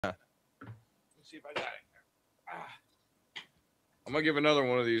see if I got it. I'm gonna give another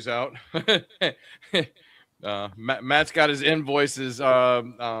one of these out. Matt's got his invoices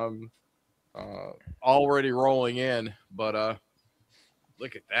already rolling in, but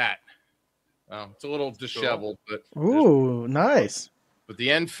look at that. It's a little disheveled, but ooh, nice. But the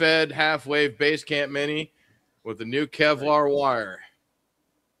Enfed half-wave base camp mini with the new Kevlar wire.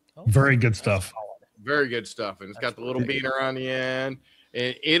 Very good stuff. Very good stuff, and it's got the little beater on the end,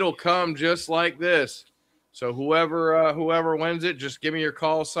 and it'll come just like this. So whoever wins it, just give me your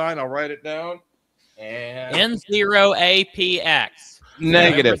call sign. I'll write it down. And N0APX.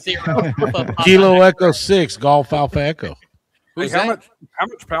 Negative. Kilo Echo 6, Golf Alpha Echo. Hey, how much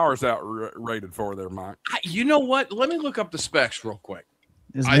power is that rated for there, Mike? You know what? Let me look up the specs real quick.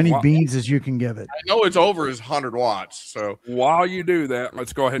 As many beans as you can give it. I know it's over his 100 watts. So while you do that,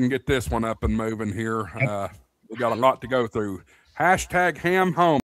 let's go ahead and get this one up and moving here. We got a lot to go through. #HamHome.